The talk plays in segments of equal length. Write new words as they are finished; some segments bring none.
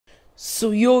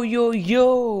So yo,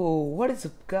 what is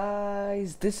up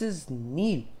guys, this is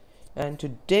Neil and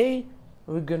today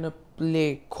we're gonna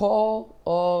play Call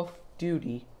of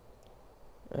Duty,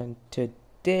 and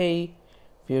today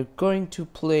we're going to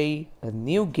play a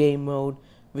new game mode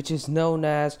which is known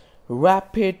as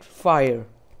Rapid Fire.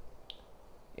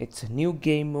 It's a new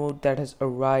game mode that has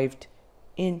arrived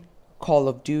in Call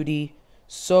of Duty,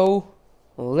 so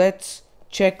let's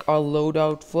check our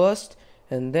loadout first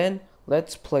and then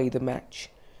let's play the match.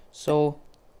 So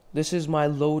this is my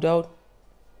loadout.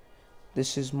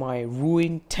 This is my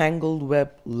ruined tangled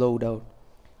web loadout.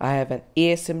 I have an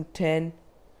ASM-10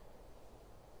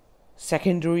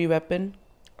 secondary weapon.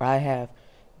 I have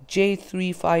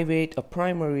J358 a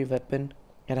primary weapon,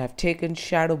 and I've taken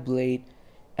Shadow Blade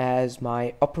as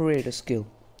my operator skill.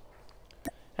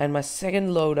 And my second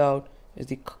loadout is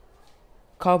the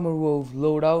Kamarov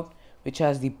loadout, which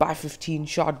has the By-15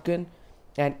 shotgun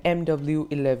and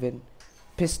MW11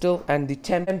 pistol and the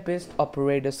Tempest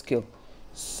operator skill.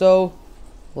 So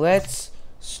let's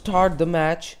start the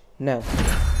match now.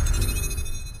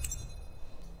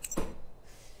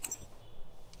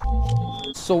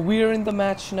 So we're in the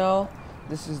match now.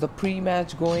 This is the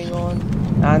pre-match going on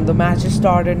and the match is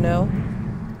started now.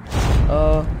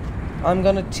 I'm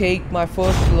gonna take my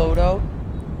first loadout.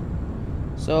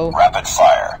 So rapid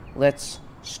fire. Let's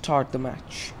start the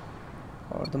match.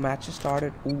 The match has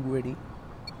started already.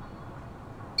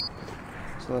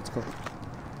 So let's go.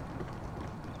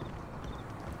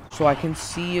 So I can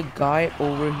see a guy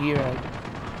over here.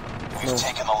 We've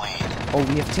taken the lead. Oh,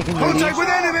 we have taken the Contact lead. with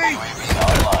enemy!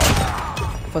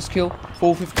 First kill,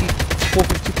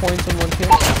 450 points on one kill.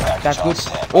 That's good.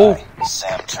 Oh!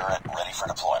 SAM turret ready for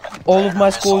deployment. All of my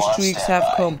score streaks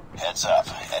have come. Heads up.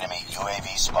 Enemy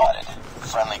UAV spotted.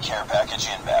 Friendly care package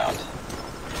inbound.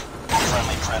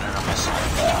 Friendly Predator missile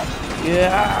inbound.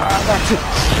 Yeah, that's it.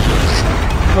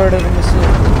 Predator missile.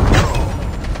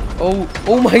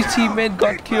 Oh, my teammate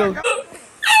got killed.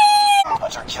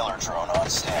 Hunter killer drone on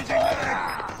standby.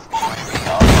 UAV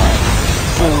online.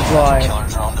 Bullseye. Killer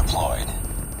drone deployed.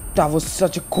 That was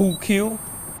such a cool kill.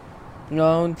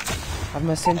 No, I have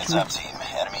my sentry. Heads up, team.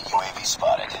 Enemy UAV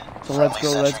spotted. So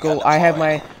let's go. I have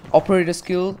my operator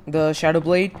skill, the Shadow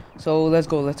Blade. So let's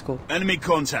go. Enemy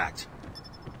contact.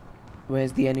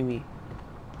 Where's the enemy?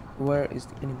 Where is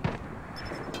the enemy?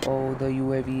 Oh, the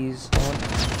UAV is on.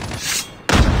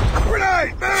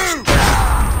 Grenade! Move!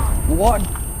 What?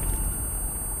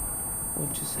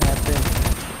 What just happened?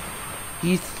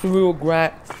 He threw a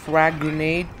frag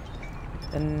grenade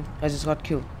and I just got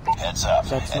killed. Heads up.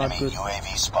 That's enemy not good.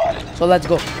 UAV spotted. So let's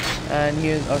go. And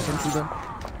here's our sentry gun.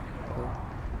 Oh.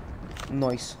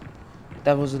 Nice.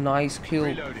 That was a nice kill.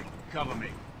 Reloading. Cover me.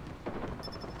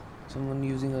 Someone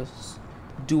using a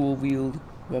dual wield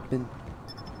weapon.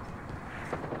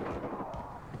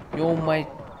 Yo,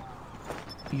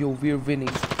 we're winning.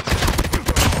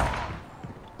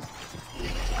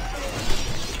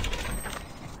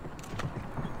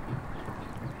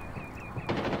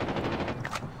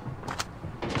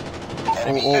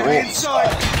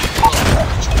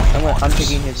 I'm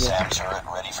taking his SAM turret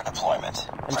ready for deployment.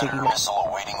 I'm taking missile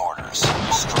awaiting orders.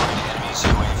 Destroyed enemy's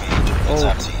UAV. Heads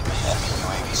up, team. Enemy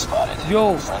UAV spotted.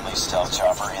 Yo. Friendly stealth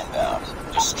chopper inbound.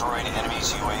 Destroyed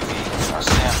enemy's UAV. Our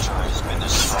SAM turret has been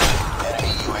destroyed.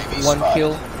 Enemy UAV one spotted.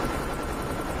 kill.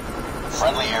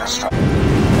 Friendly airstrike.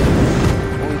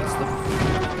 Oh, it's the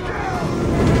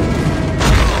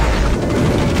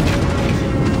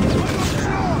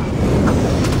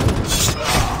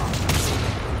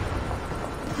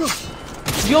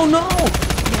Yo, no!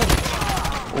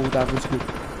 Oh, that was good.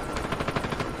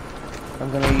 I'm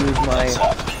gonna use my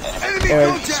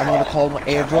I'm gonna call my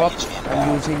airdrop.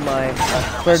 I'm using my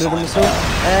Predator missile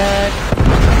and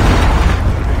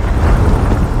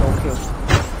no kill.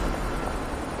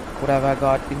 What have I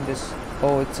got in this?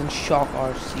 Oh, it's in shock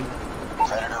RC.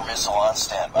 Predator missile on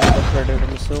standby. The Predator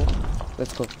missile.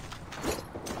 Let's go.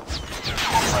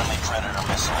 Friendly Predator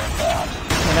missile inbound.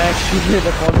 Can I actually hit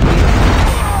upon me?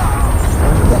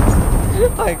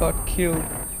 I got killed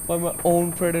by my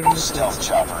own Predator missile. Stealth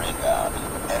chopper inbound.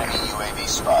 Enemy UAV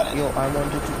spotted. Yo, I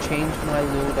wanted to change my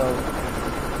loadout.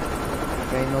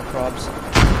 Okay, no probs.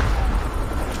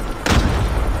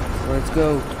 Let's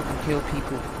go and kill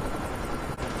people.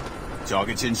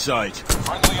 Target's in sight.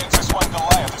 Friendly XS-1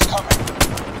 Goliath is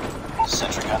coming.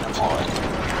 Sentry gun deployed.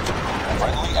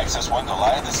 Friendly XS-1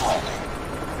 Goliath is landing.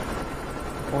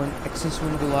 On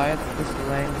XS-1 Goliath is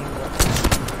landing.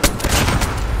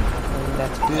 And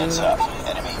that's good. Heads up.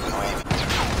 Enemy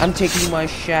UAV. I'm taking my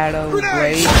Shadow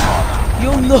Blade.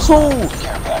 Yo, no!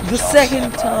 The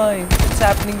second time! It's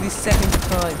happening the second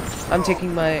time. I'm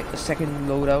taking my second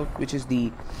loadout, which is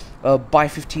the by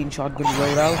 15 shotgun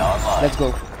loadout. Let's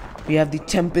go. We have the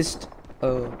Tempest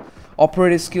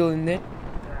operative skill in it.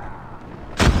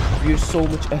 We're so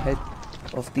much ahead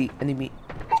of the enemy.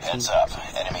 Heads up,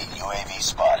 enemy UAV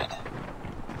spotted.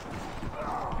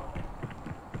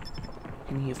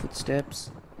 Can hear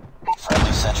footsteps.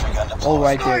 Friendly sentry gun deployed. All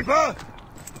right there.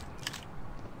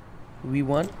 We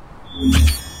won.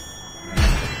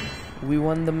 We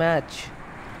won the match.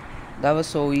 That was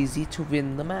so easy to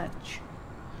win the match.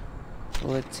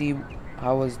 Let's see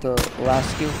how was the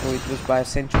last kill. Oh, it was by a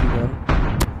sentry gun.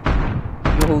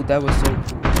 Yo, that was so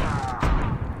cool.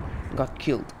 Got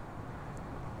killed.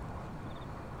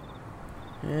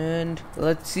 And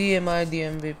let's see, am I the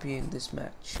MVP in this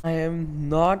match? I am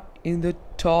not in the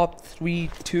top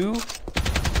 3 too.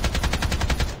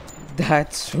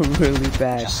 That's really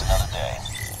bad. Just another day.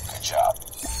 Good job.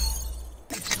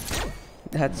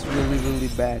 That's really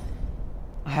bad.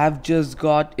 I have just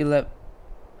got 11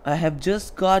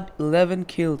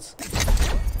 kills.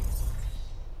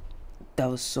 That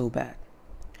was so bad.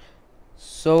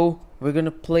 So we're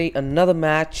gonna play another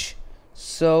match.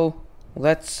 So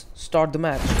let's start the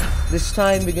match. This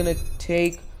time we're gonna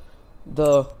take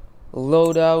the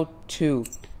loadout 2.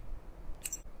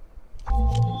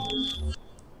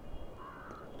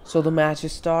 So the match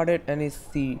is started and it's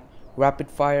the rapid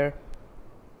fire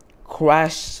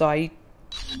crash site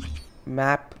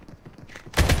map,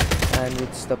 and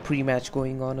it's the pre-match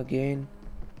going on again.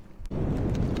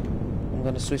 I'm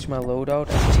gonna switch my loadout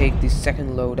and take the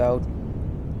second loadout,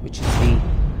 which is the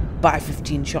by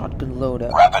 15 shotgun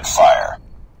loadout. Rapid fire.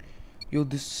 Yo,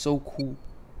 this is so cool.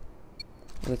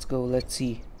 Let's go. Let's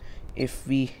see if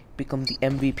we become the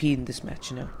MVP in this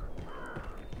match now.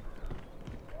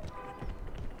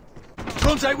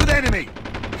 Contact with enemy.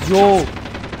 Yo,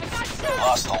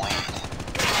 Lost the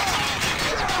lead.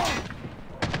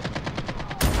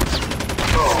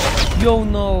 yo,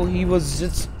 no, he was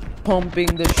just pumping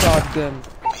the shotgun.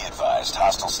 Be advised,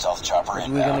 hostile stealth chopper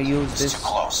inbound. We're gonna use It's this. too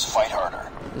close. Fight harder.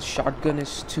 The shotgun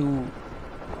is too.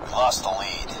 We lost the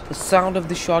lead. The sound of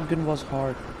the shotgun was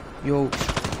hard. Yo,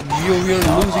 we're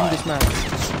losing this match.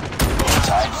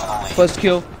 Tied for the lead. First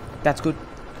kill. That's good.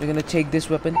 We're gonna take this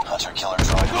weapon. Hunter killer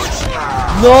drone.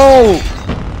 No!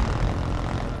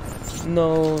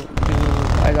 No,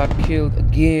 dude, I got killed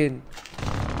again.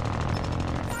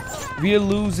 We're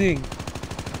losing.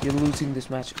 We're losing this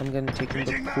match. I'm gonna take in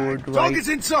the cord right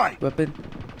inside. weapon.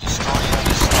 Destroy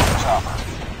enemy stealth chopper.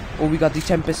 Oh, we got the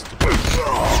Tempest.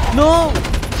 No!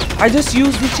 I just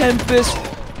used the Tempest.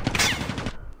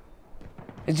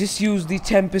 I just used the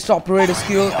Tempest operator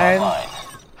skill and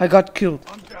I got killed.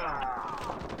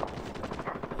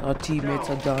 Our teammates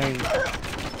are dying.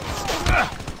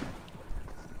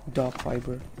 Dark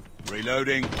fiber.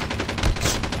 Reloading.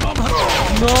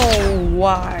 No,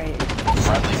 why?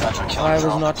 Friendly hunter killer I was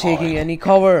drone not deployed. taking any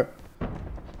cover.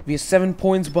 We are 7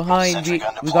 points behind. We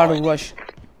gotta rush.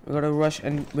 We gotta rush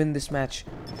and win this match.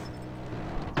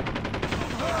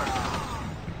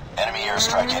 Enemy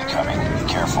airstrike incoming. Be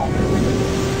careful.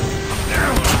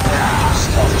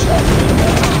 Stealth chopper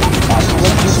inbound.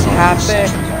 What just Hostile happened?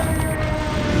 sentry gun.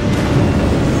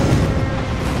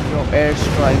 Yo,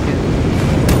 airstrike.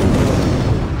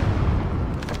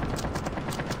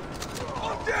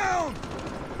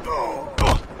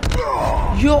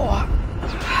 Yo,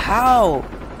 how?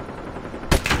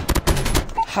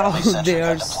 How they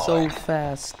are so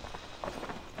fast?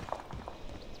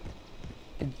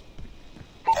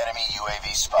 Enemy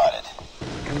UAV spotted.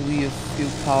 And we have few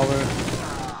power.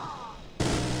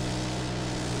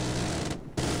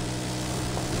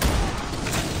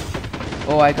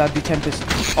 Oh, I got the Tempest.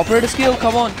 Operator skill,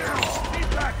 come on.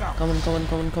 Come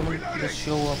on. Just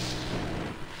show up.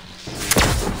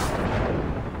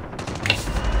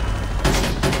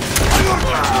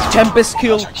 Tempest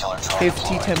kill.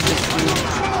 50 Tempest kill.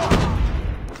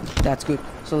 That's good.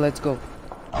 So let's go.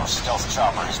 Our stealth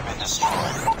chopper has been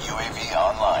destroyed. UAV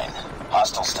online.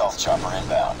 Hostile stealth chopper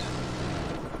inbound.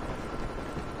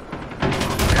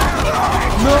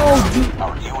 No, dude.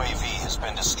 Our UAV has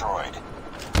been destroyed.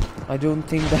 I don't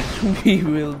think that we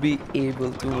will be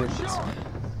able to win this.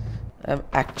 I'm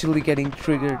actually getting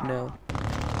triggered now.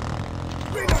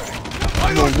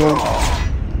 No.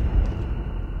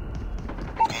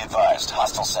 Be advised,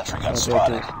 hostile sentry gun Oh, they're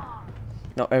spotted. dead.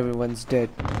 Now everyone's dead.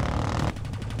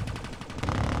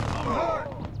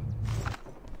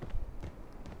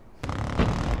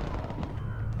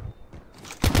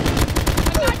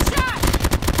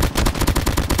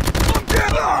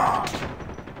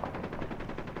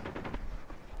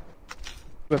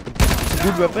 Weapon.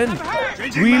 Good weapon.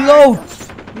 Reload.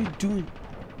 What are you doing?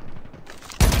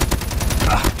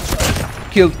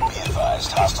 Killed. Be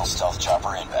advised, hostile stealth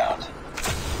chopper inbound.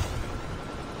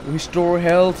 Restore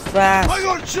health fast.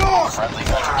 Friendly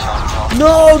hunter killing drone.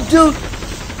 No, dude.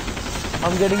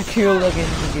 I'm getting killed again.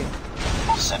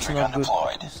 Sentry Not gun good.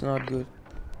 deployed. It's not good.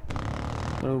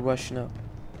 No rush now.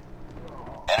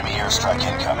 Enemy airstrike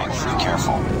incoming. Be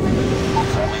careful.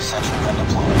 Friendly sentry gun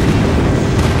deployed.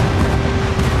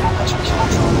 Hunter killer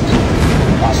drone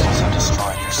incoming. Hostiles have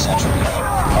destroyed your sentry gun.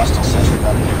 Hostile sentry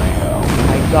gun in your AO.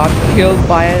 I got killed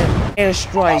by an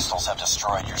airstrike. Hostiles have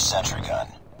destroyed your sentry gun.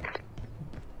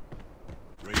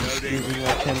 Using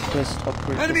a tempest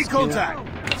upgrade. Enemy contact!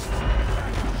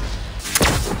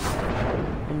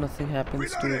 Nothing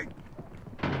happens to it.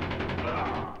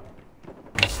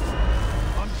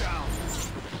 I'm down.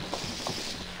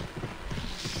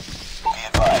 Be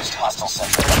advised, hostile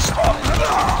sentry gun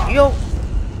spotted. Yo!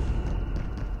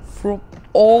 From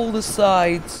all the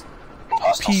sides,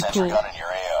 Hostile sentry people, gun in your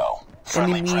AO.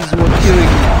 Friendly enemies predator were killing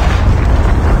me.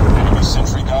 Enemy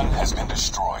sentry gun has been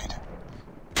destroyed.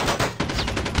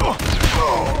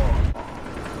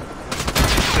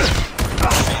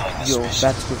 Failing this Yo, mission,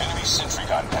 that's good. enemy sentry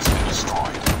gun has been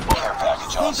destroyed. Care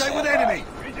package on Contact with standby.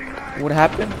 enemy! What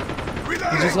happened?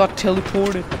 He just got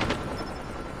teleported.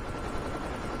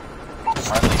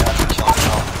 Friendly hunter killer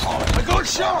drone deployed. I got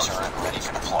shot! Turret ready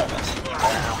for deployment.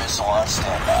 Predator missile on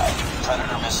standby.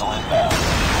 Predator missile inbound.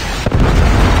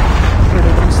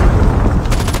 Predator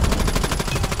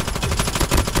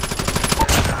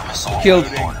missile Killed.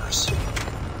 awaiting orders.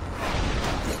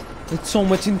 It's so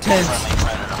much intense. Friendly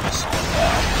predator missile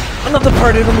inbound. Another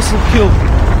predator missile killed.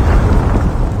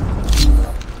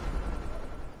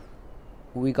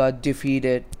 We got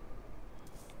defeated.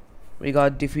 We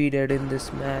got defeated in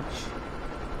this match.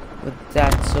 But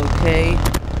that's okay.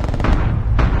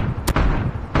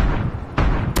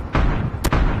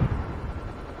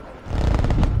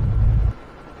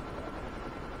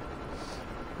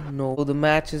 No, the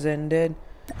match is ended.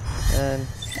 And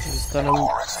it's gonna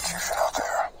Poor execution out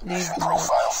there. Mission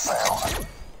profile failed.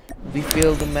 we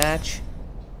failed the match,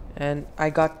 and I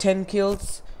got 10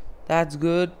 kills. That's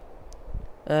good.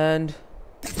 And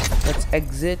let's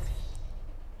exit.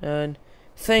 And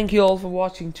thank you all for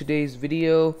watching today's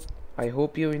video. I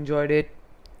hope you enjoyed it.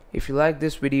 If you like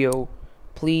this video,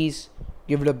 please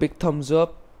give it a big thumbs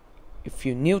up. If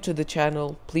you're new to the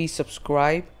channel, please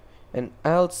subscribe, and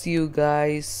I'll see you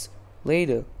guys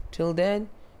later. Till then,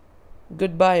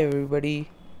 goodbye everybody.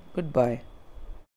 Goodbye.